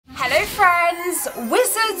friends,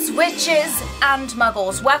 wizards, witches and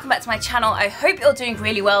muggles. Welcome back to my channel. I hope you're doing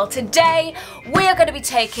really well. Today we are going to be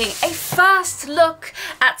taking a first look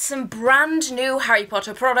at some brand new Harry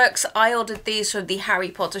Potter products. I ordered these from the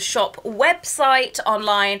Harry Potter shop website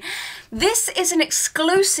online. This is an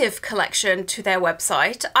exclusive collection to their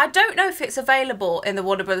website. I don't know if it's available in the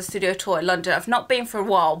Warner Brothers Studio Tour in London. I've not been for a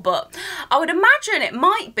while, but I would imagine it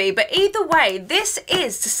might be. But either way, this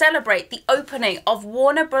is to celebrate the opening of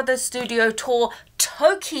Warner Brothers Studio Tour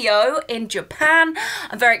Tokyo in Japan.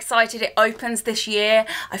 I'm very excited. It opens this year.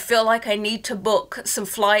 I feel like I need to book some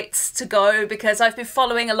flights to go because I've been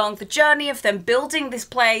following along the journey of them building this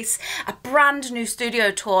place, a brand new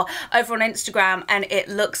studio tour over on Instagram, and it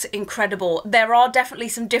looks incredible. There are definitely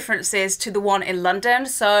some differences to the one in London,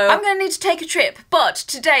 so I'm going to need to take a trip. But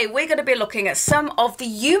today we're going to be looking at some of the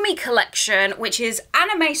Yume collection, which is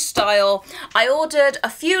anime style. I ordered a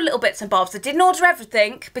few little bits and bobs. I didn't order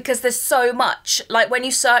everything because there's so much. Like when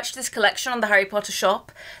you search this collection on the Harry Potter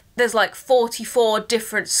shop, there's like 44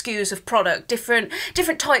 different SKUs of product, different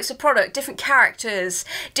types of product, different characters,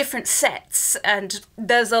 different sets, and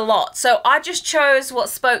there's a lot. So I just chose what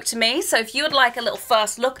spoke to me. So if you would like a little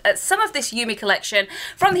first look at some of this Yume collection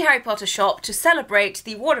from the Harry Potter shop to celebrate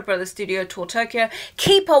the Warner Brothers Studio Tour Tokyo,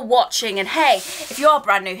 keep on watching. And hey, if you are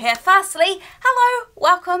brand new here, firstly, hello,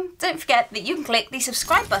 welcome. Don't forget that you can click the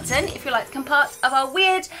subscribe button if you'd like to become part of our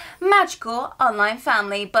weird, magical online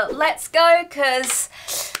family. But let's go, because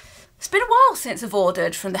it's been a while since I've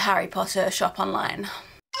ordered from the Harry Potter shop online.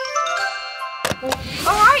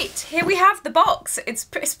 Alright, here we have the box. It's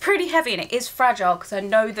pretty heavy and it is fragile because I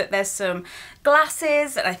know that there's some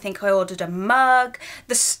glasses and I think I ordered a mug.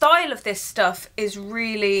 The style of this stuff is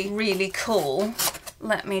really, really cool.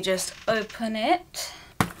 Let me just open it.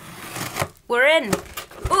 We're in.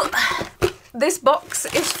 Ooh, this box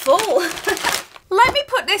is full. Let me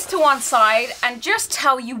put this to one side and just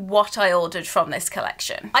tell you what I ordered from this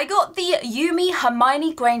collection. I got the Yume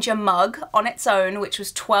Hermione Granger Mug on its own, which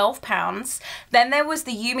was £12. Then there was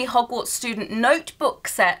the Yume Hogwarts Student Notebook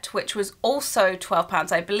Set, which was also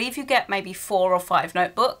 £12. I believe you get maybe 4 or 5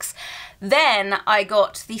 notebooks. Then I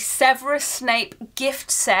got the Severus Snape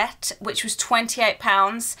gift set, which was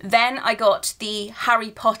 £28. Then I got the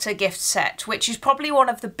Harry Potter gift set, which is probably one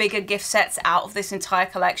of the bigger gift sets out of this entire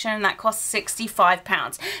collection, and that costs £65.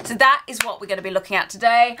 So that is what we're going to be looking at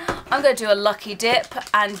today. I'm going to do a lucky dip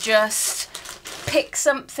and just pick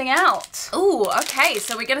something out. Ooh, okay,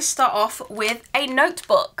 so we're going to start off with a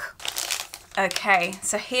notebook. Okay,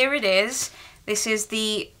 so here it is. This is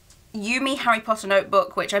the Yume Harry Potter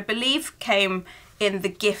notebook, which I believe came in the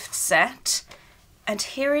gift set. And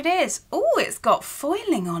here it is. Oh, it's got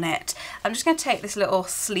foiling on it. I'm just going to take this little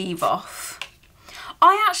sleeve off.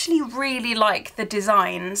 I actually really like the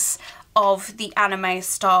designs of the anime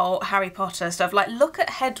style Harry Potter stuff. Like, look at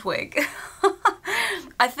Hedwig.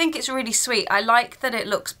 I think it's really sweet. I like that it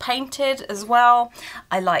looks painted as well.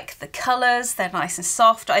 I like the colours, they're nice and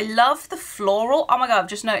soft. I love the floral. Oh my god, I've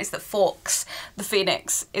just noticed that Fawkes the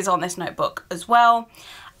Phoenix is on this notebook as well.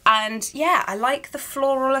 And yeah, I like the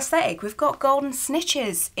floral aesthetic. We've got golden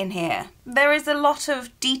snitches in here. There is a lot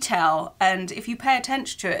of detail, and if you pay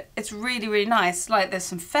attention to it, it's really, really nice. Like, there's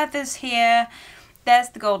some feathers here. There's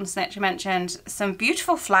the golden snitch I mentioned. Some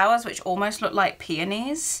beautiful flowers which almost look like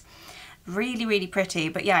peonies. Really, really pretty.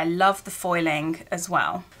 But yeah, I love the foiling as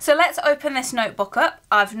well. So let's open this notebook up.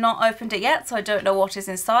 I've not opened it yet, so I don't know what is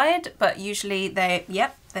inside, but usually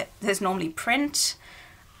there's normally print.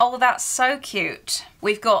 Oh, that's so cute.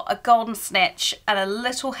 We've got a golden snitch and a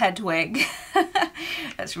little Hedwig.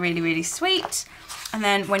 That's really, really sweet. And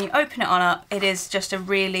then when you open it on up, it is just a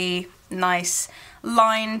really nice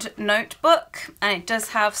lined notebook, and it does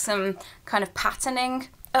have some kind of patterning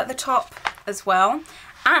at the top as well,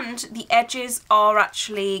 and the edges are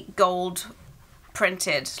actually gold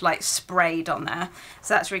printed, like sprayed on there,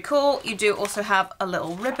 so that's really cool. You do also have a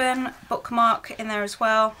little ribbon bookmark in there as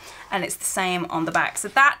well, and it's the same on the back. So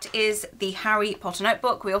that is the Harry Potter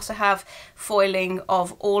notebook. We also have foiling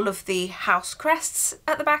of all of the house crests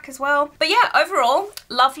at the back as well. But yeah, overall,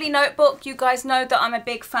 lovely notebook. You guys know that I'm a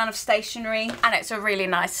big fan of stationery, and it's a really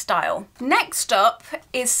nice style. Next up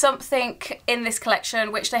is something in this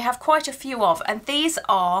collection which they have quite a few of, and these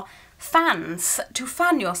are fans to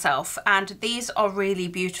fan yourself, and these are really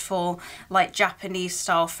beautiful, like Japanese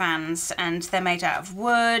style fans, and they're made out of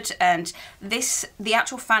wood, and the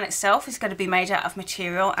actual fan itself is going to be made out of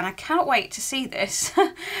material, and I cannot wait to see this.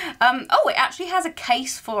 Oh, it actually has a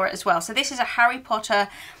case for it as well. So this is a Harry Potter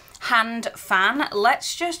hand fan.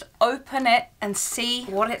 Let's just open it and see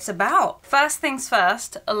what it's about. First things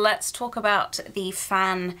first, let's talk about the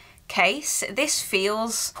fan case. This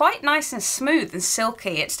feels quite nice and smooth and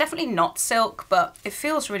silky. It's definitely not silk, but it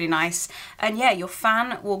feels really nice. And yeah, your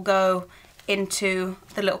fan will go into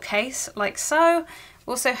the little case like so.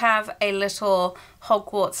 We also have a little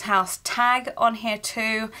Hogwarts house tag on here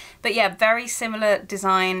too. But yeah, very similar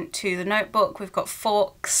design to the notebook. We've got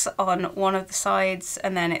forks on one of the sides,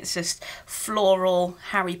 and then it's just floral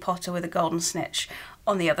Harry Potter with a golden snitch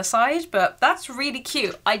on the other side. But that's really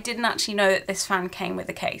cute. I didn't actually know that this fan came with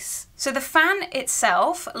a case. So the fan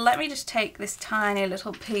itself, let me just take this tiny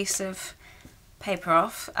little piece of paper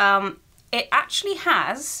off. It actually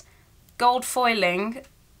has gold foiling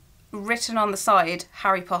written on the side,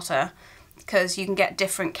 Harry Potter, because you can get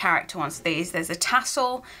different character ones of these. There's a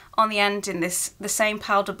tassel on the end in the same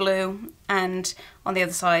powder blue, and on the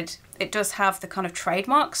other side it does have the kind of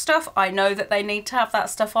trademark stuff. I know that they need to have that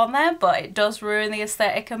stuff on there, but it does ruin the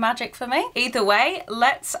aesthetic of magic for me. Either way,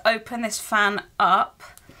 let's open this fan up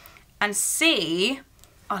and see.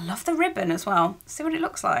 I love the ribbon as well. See what it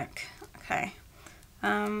looks like. Okay.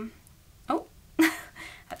 Oh.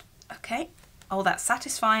 Okay. Oh, that's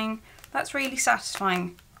satisfying. That's really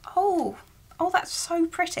satisfying. Oh, that's so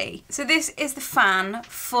pretty. So this is the fan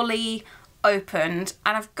fully opened,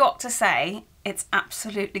 and I've got to say, it's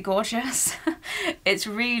absolutely gorgeous. It's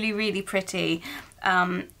really, really pretty.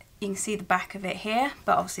 You can see the back of it here,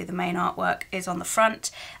 but obviously the main artwork is on the front,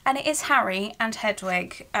 and it is Harry and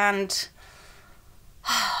Hedwig, and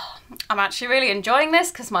I'm actually really enjoying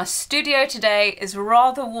this because my studio today is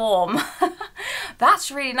rather warm.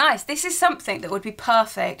 That's really nice. This is something that would be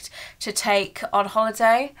perfect to take on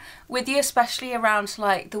holiday with you, especially around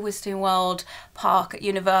like the Wizarding World park at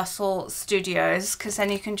Universal Studios, because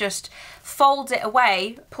then you can just fold it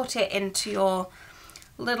away, put it into your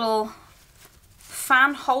little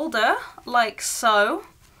fan holder like so,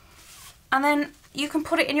 and then you can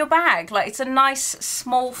put it in your bag. Like, it's a nice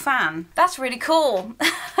small fan. That's really cool.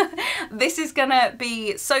 This is gonna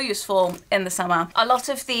be so useful in the summer. A lot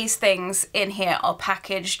of these things in here are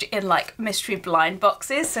packaged in like mystery blind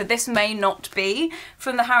boxes, so this may not be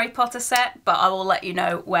from the Harry Potter set, but I will let you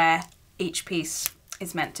know where each piece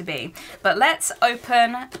is meant to be. But let's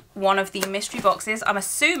open one of the mystery boxes. I'm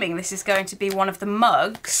assuming this is going to be one of the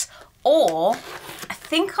mugs, or I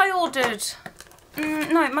think I ordered...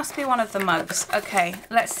 no, it must be one of the mugs. Okay,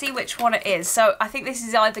 let's see which one it is. So I think this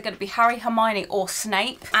is either going to be Harry, Hermione or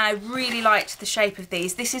Snape. And I really liked the shape of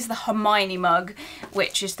these. This is the Hermione mug,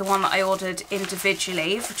 which is the one that I ordered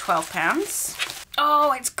individually for £12.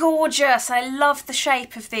 Oh, it's gorgeous. I love the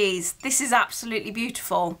shape of these. This is absolutely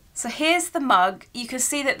beautiful. So here's the mug. You can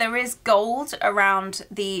see that there is gold around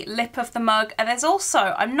the lip of the mug, and there's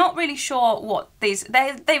also, I'm not really sure what these,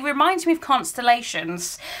 they remind me of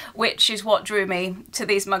constellations, which is what drew me to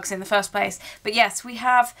these mugs in the first place. But yes, we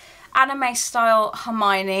have anime style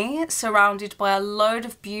Hermione surrounded by a load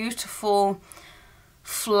of beautiful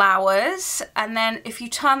flowers, and then if you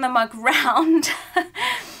turn the mug round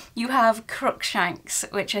you have Crookshanks,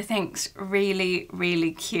 which I think's really,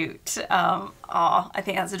 really cute. I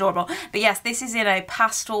think that's adorable. But yes, this is in a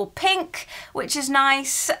pastel pink, which is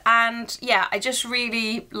nice. And yeah, I just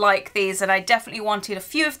really like these, and I definitely wanted a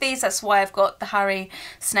few of these. That's why I've got the Harry,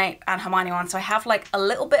 Snape and Hermione one. So I have like a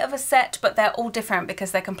little bit of a set, but they're all different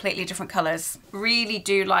because they're completely different colours. Really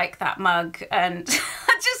do like that mug, and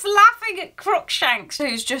just laughing at Crookshanks,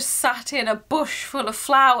 who's just sat in a bush full of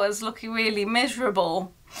flowers looking really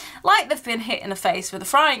miserable. Like they've been hit in the face with a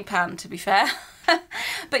frying pan, to be fair.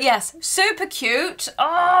 But yes, super cute.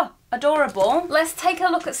 Oh, adorable. Let's take a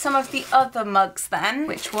look at some of the other mugs then.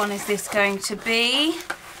 Which one is this going to be?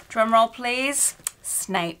 Drum roll, please.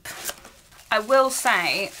 Snape. I will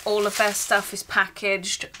say all of their stuff is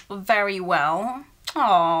packaged very well.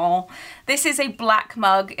 Oh, this is a black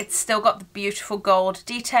mug. It's still got the beautiful gold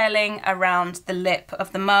detailing around the lip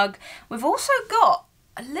of the mug. We've also got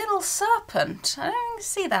a little serpent. I don't even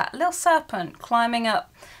see that. A little serpent climbing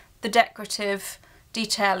up the decorative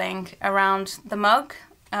detailing around the mug.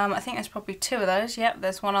 I think there's probably two of those. Yep,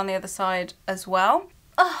 there's one on the other side as well.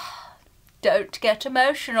 Oh, don't get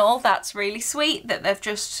emotional. That's really sweet that they've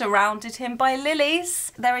just surrounded him by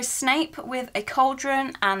lilies. There is Snape with a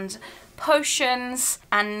cauldron and potions,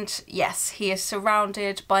 and yes, he is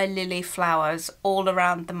surrounded by lily flowers all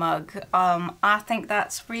around the mug. I think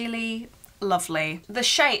that's really lovely. The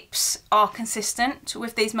shapes are consistent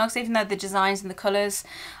with these mugs, even though the designs and the colours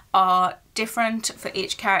are different for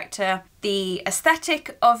each character. The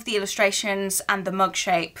aesthetic of the illustrations and the mug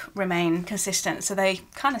shape remain consistent, so they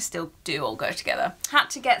kind of still do all go together. Had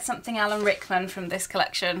to get something Alan Rickman from this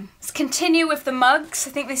collection. Let's continue with the mugs.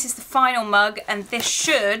 I think this is the final mug, and this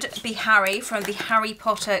should be Harry from the Harry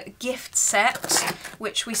Potter gift set,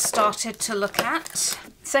 which we started to look at.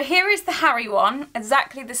 So here is the Harry one,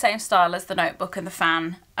 exactly the same style as the notebook and the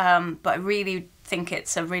fan, but I really think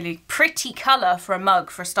it's a really pretty colour for a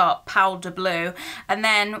mug for a start, powder blue. And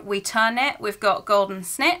then we turn it, we've got golden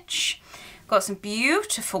snitch, got some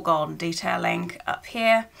beautiful golden detailing up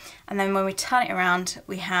here, and then when we turn it around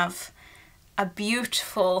we have a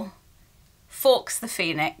beautiful Fawkes the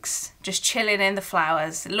Phoenix just chilling in the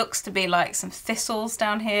flowers. It looks to be like some thistles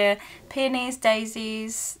down here, peonies,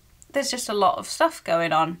 daisies, there's just a lot of stuff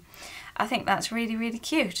going on. I think that's really, really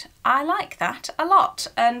cute. I like that a lot.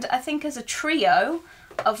 And I think as a trio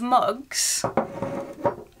of mugs,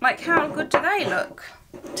 like how good do they look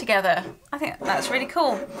together? I think that's really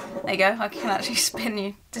cool. There you go, I can actually spin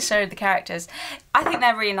you to show the characters. I think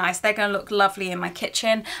they're really nice. They're gonna look lovely in my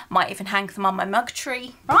kitchen. Might even hang them on my mug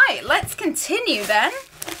tree. Right, let's continue then.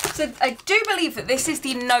 So I do believe that this is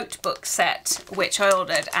the notebook set which I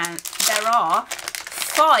ordered, and there are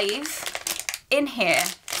 5 in here.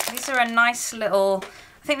 These are a nice little,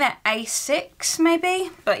 I think they're A6 maybe,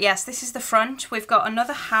 but yes, this is the front. We've got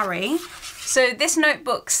another Harry. So this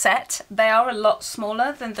notebook set, they are a lot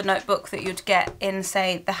smaller than the notebook that you'd get in,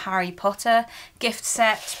 say, the Harry Potter gift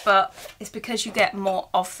set, but it's because you get more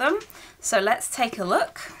of them. So let's take a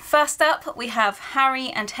look. First up, we have Harry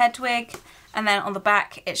and Hedwig, and then on the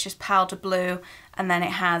back, it's just powder blue, and then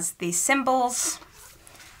it has these symbols.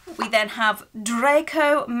 We then have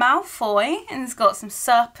Draco Malfoy, and he's got some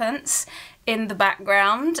serpents in the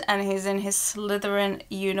background, and he's in his Slytherin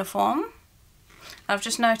uniform. I've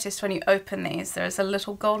just noticed when you open these, there is a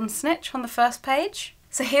little golden snitch on the first page.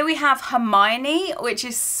 So here we have Hermione, which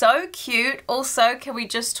is so cute. Also, can we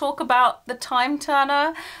just talk about the time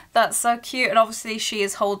turner? That's so cute, and obviously she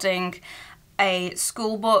is holding a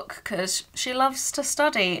school book because she loves to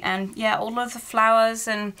study, and yeah, all of the flowers,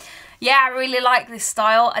 and yeah, I really like this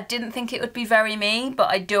style. I didn't think it would be very me, but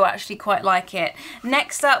I do actually quite like it.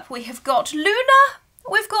 Next up, we have got Luna.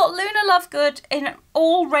 We've got Luna Lovegood in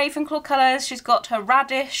all Ravenclaw colours. She's got her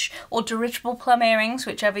radish or dirigible plum earrings,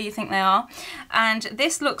 whichever you think they are. And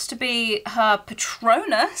this looks to be her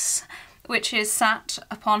Patronus, which is sat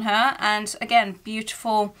upon her. And again,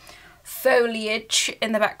 beautiful foliage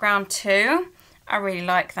in the background too. I really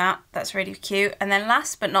like that. That's really cute. And then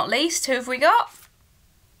last but not least, who have we got?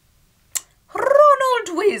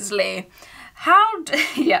 Ronald Weasley.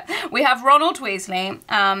 Yeah, we have Ronald Weasley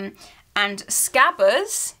and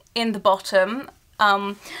Scabbers in the bottom.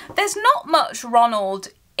 There's not much Ronald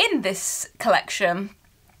in this collection,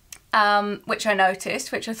 which I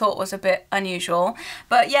noticed, which I thought was a bit unusual.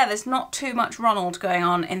 But yeah, there's not too much Ronald going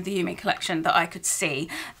on in the Yume collection that I could see.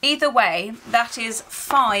 Either way, that is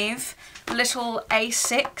 5 little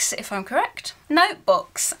A6, if I'm correct,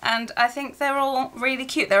 notebooks, and I think they're all really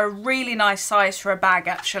cute. They're a really nice size for a bag,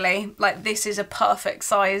 actually. Like, this is a perfect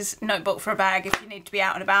size notebook for a bag if you need to be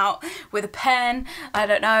out and about with a pen, I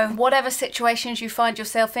don't know, whatever situations you find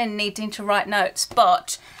yourself in needing to write notes.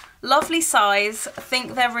 But lovely size, I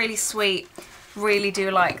think they're really sweet, really do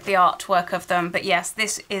like the artwork of them. But yes,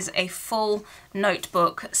 this is a full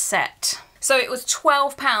notebook set. So it was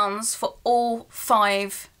 £12 for all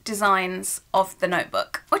 5 designs of the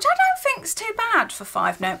notebook, which I don't think's too bad for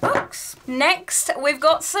 5 notebooks. Next, we've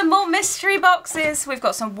got some more mystery boxes. We've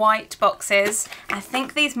got some white boxes. I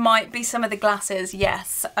think these might be some of the glasses.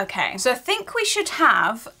 Yes, okay. So I think we should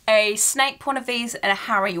have a Snape one of these and a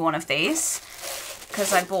Harry one of these,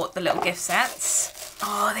 because I bought the little gift sets.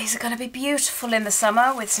 Oh, these are going to be beautiful in the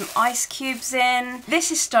summer with some ice cubes in. This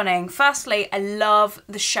is stunning. Firstly, I love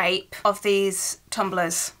the shape of these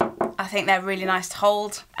tumblers. I think they're really nice to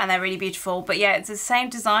hold and they're really beautiful. But yeah, it's the same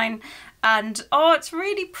design and oh, it's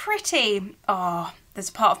really pretty. Oh, there's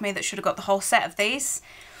a part of me that should have got the whole set of these.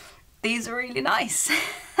 These are really nice.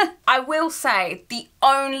 I will say the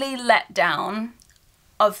only letdown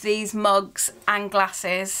of these mugs and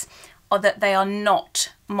glasses are that they are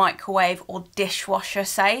not microwave or dishwasher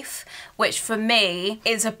safe, which for me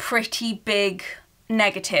is a pretty big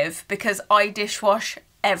negative because I dishwash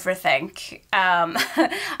everything.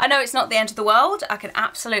 I know it's not the end of the world. I can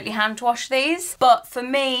absolutely hand wash these, but for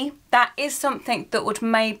me, that is something that would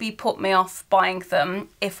maybe put me off buying them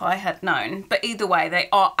if I had known. But either way, they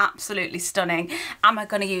are absolutely stunning. Am I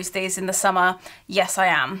going to use these in the summer? Yes, I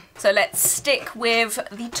am. So let's stick with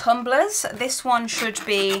the tumblers. This one should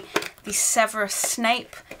be the Severus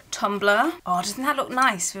Snape tumbler. Oh, doesn't that look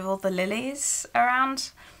nice with all the lilies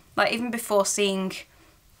around? Like, even before seeing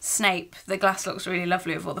Snape, the glass looks really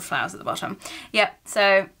lovely with all the flowers at the bottom. Yep,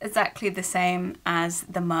 so exactly the same as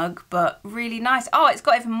the mug, but really nice. Oh, it's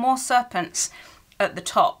got even more serpents at the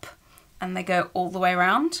top, and they go all the way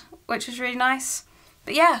around, which is really nice.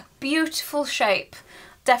 But yeah, beautiful shape.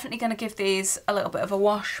 Definitely going to give these a little bit of a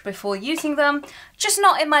wash before using them, just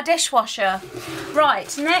not in my dishwasher.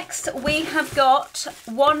 Right, next we have got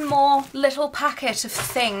one more little packet of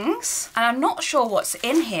things, and I'm not sure what's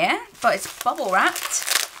in here, but it's bubble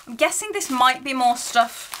wrapped. I'm guessing this might be more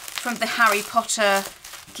stuff from the Harry Potter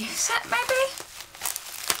gift set, maybe?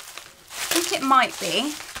 I think it might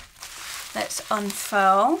be. Let's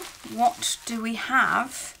unfurl. What do we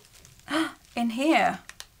have in here?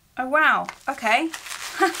 Oh wow, okay.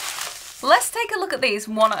 Let's take a look at these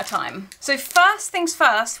one at a time. So first things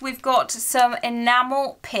first, we've got some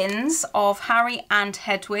enamel pins of Harry and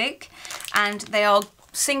Hedwig, and they are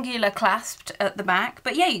singular clasped at the back.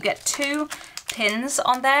 But yeah, you get 2 pins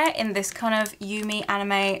on there in this kind of Yume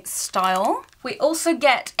anime style. We also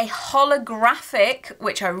get a holographic,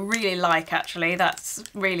 which I really like actually, that's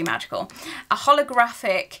really magical. A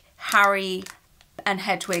holographic Harry and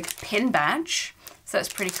Hedwig pin badge. So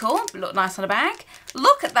that's pretty cool, look nice on the bag.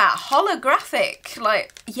 Look at that, holographic,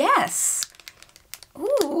 like, yes.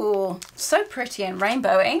 Ooh, so pretty and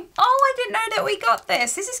rainbowy. Oh, I didn't know that we got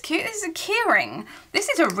this. This is cute, this is a keyring. This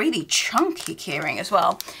is a really chunky keyring as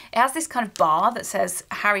well. It has this kind of bar that says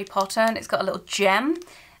Harry Potter, and it's got a little gem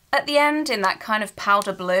at the end in that kind of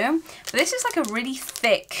powder blue. But this is like a really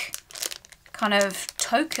thick kind of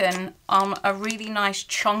token on a really nice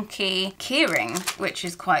chunky keyring, which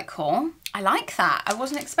is quite cool. I like that. I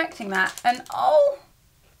wasn't expecting that. And oh,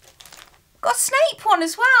 got a Snape one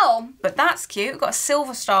as well. But that's cute. Got a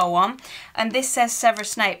silver star one. And this says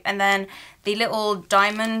Severus Snape. And then the little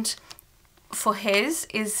diamond for his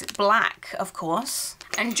is black, of course.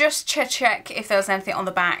 And just to check if there was anything on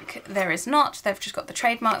the back, there is not. They've just got the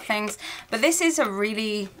trademark things. But this is a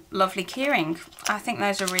really lovely keyring. I think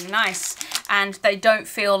those are really nice. And they don't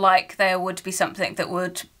feel like there would be something that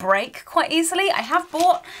would break quite easily. I have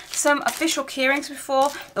bought some official keyrings before.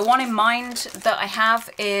 The one in mind that I have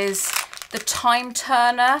is the Time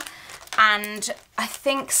Turner and I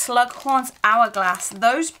think Slughorn's Hourglass.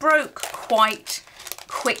 Those broke quite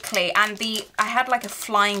quickly, and I had like a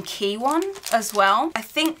flying key one as well. I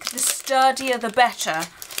think the sturdier the better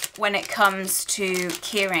when it comes to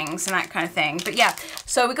keyrings and that kind of thing. But yeah,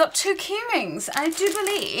 so we got 2 keyrings, and I do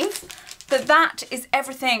believe that that is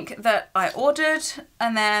everything that I ordered.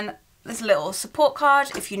 And then there's a little support card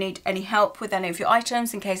if you need any help with any of your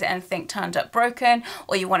items in case anything turned up broken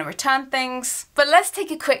or you want to return things. But let's take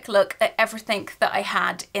a quick look at everything that I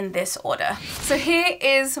had in this order. So here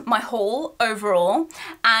is my haul overall,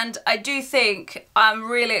 and I do think I'm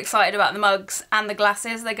really excited about the mugs and the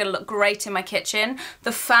glasses. They're going to look great in my kitchen.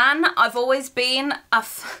 The fan, I've always been a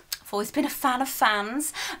fan of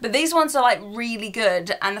fans, but these ones are like really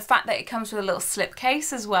good, and the fact that it comes with a little slip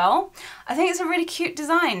case as well, I think it's a really cute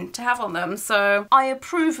design to have on them, so I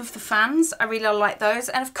approve of the fans. I really like those.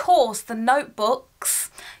 And of course the notebooks,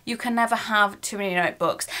 you can never have too many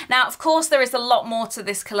notebooks. Now of course there is a lot more to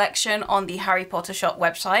this collection on the Harry Potter shop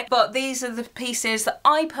website, but these are the pieces that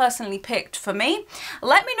I personally picked for me.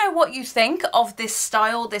 Let me know what you think of this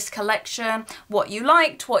style, this collection, what you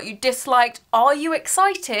liked, what you disliked. Are you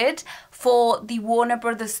excited for the Warner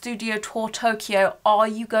Brothers Studio Tour Tokyo? Are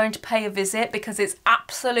you going to pay a visit? Because it's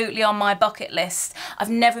absolutely on my bucket list.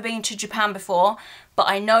 I've never been to Japan before, but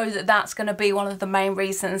I know that that's going to be one of the main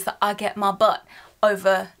reasons that I get my butt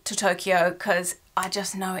over to Tokyo, because I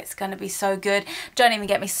just know it's going to be so good. Don't even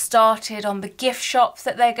get me started on the gift shops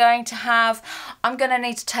that they're going to have. I'm going to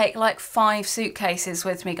need to take like 5 suitcases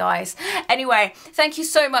with me, guys. Anyway, thank you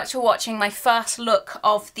so much for watching my first look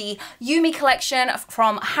of the Yume collection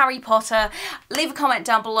from Harry Potter. Leave a comment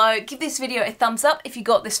down below. Give this video a thumbs up if you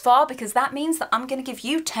got this far, because that means that I'm going to give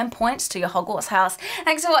you 10 points to your Hogwarts house.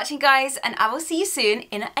 Thanks for watching, guys, and I will see you soon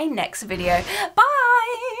in a next video.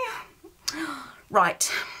 Bye!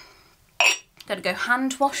 Right. Gotta go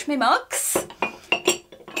hand wash my mugs.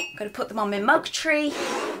 Gotta put them on my mug tree.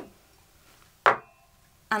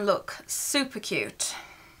 And look super cute.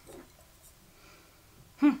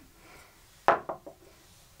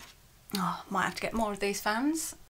 Oh, might have to get more of these fans.